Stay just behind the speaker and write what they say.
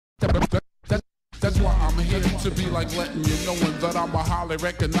That's why I'm here to be like letting you knowing that I'm a highly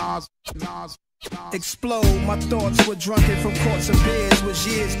recognized. Explode, my thoughts were drunken from courts of beers. Was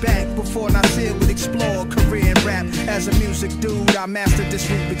years back before Nasir would explore career in rap. As a music dude, I mastered this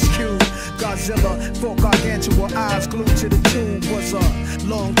Rubik's Cube. Godzilla, four gargantuan eyes glued to the tube. Was a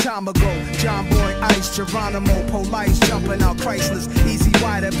long time ago. John Boy Ice, Geronimo, Police jumping out Chryslers. Easy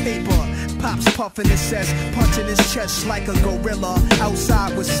wider paper. Pops puffing his chest, punching his chest like a gorilla.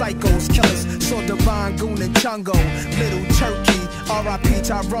 Outside with psychos, killers. Saw Divine Goon and Chungo. Little Turkey, R.I.P.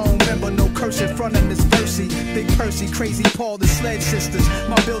 Tyrone. Remember no curse in front of Miss Percy. Big Percy, Crazy Paul, the Sledge Sisters.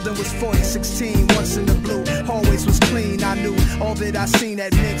 My building was 4016, once in the blue. Always was clean, I knew all that I seen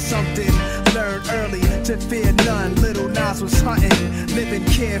that meant something. Learned early to fear none. Little Nas was hunting, living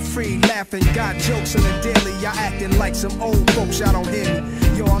carefree, laughing. Got jokes on the daily. Y'all acting like some old folks, y'all don't hear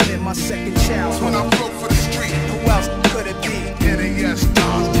me. Yo, I'm in my second child. When I broke for the street, who else could it be? NAS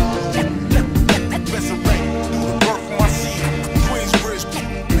Nas. Resurrect, do the work for my seed. Queensbridge,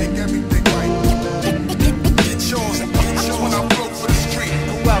 make everything right. Get yours. When I broke for the street,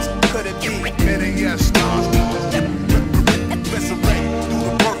 who else could it be? NAS Nas. Resurrect, do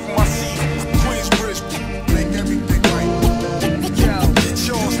the work for my seed. Queensbridge, make everything right. Yo, get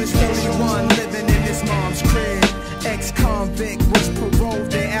yours. This 31 living in his mom's crib. Ex-convict was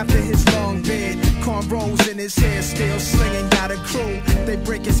paroled there after his long bid. Cornrows in his hair, still slinging, got a crew. They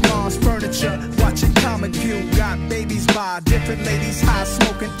break his mom's furniture, watching Comic View. Got babies by different ladies high,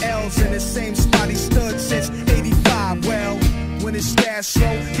 smoking L's in the same spot he stood since 85. Well, when his stash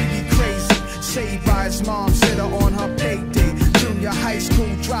slow, he be crazy. Saved by his mom, sit her on her payday. Junior high school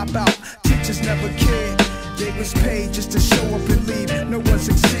dropout, teachers never cared. They was paid just to show up and leave. No one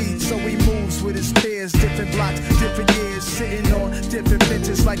succeeds, so he moves with his peers. Different blocks, different years, sitting on different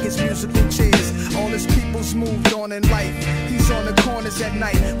benches like his musical chairs. All his people's moved on in life. He's on the corners at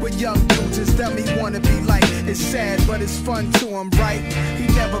night with young dudes. It's them he wanna be like. It's sad, but it's fun to him, right? He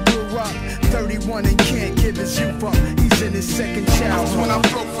never grew up, 31 and can't give his youth up. He's in his second childhood. When I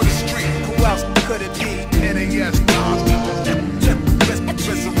broke for the street, who else could it be? NAS Nas.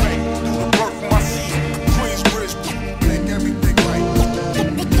 Resurrect, do the work for my seed. Make everything right.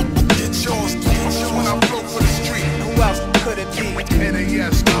 Get yours. When I broke for the street, who else could it be?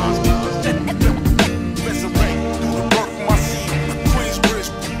 NAS Nas. Resurrect, do the work for my seed. Queensbridge,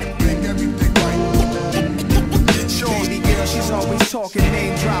 make everything right. Get yours. Baby girl, she's always talking,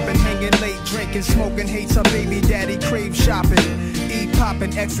 name dropping, hanging late, drinking, smoking, hates her baby daddy, crave shopping.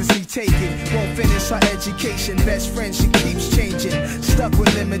 Popping, ecstasy taking, won't finish her education. Best friend, she keeps changing. Stuck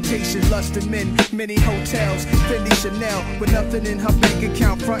with limitations, lusting men, many hotels. Fendi Chanel, with nothing in her bank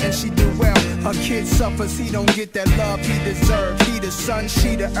account, frontin' she do well. Her kid suffers, he don't get that love he deserves. He the sun,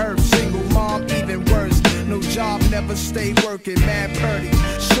 she the earth. Single mom, even worse. No job, never stay working, mad purdy.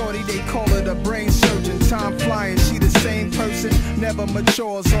 Shorty, they call her the brain surgeon. Time flying, she the same person, never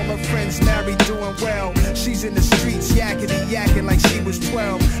matures. All her friends married, doing well. She's in the streets, yakking like she was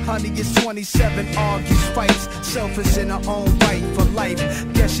 12. Honey is 27, argues, fights, selfish in her own right for life.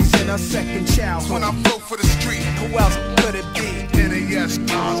 Guess she's in her second child. When I broke for the street, who else could it be? NAS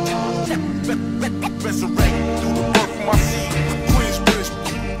Nas. Resurrect, do the work for my seed.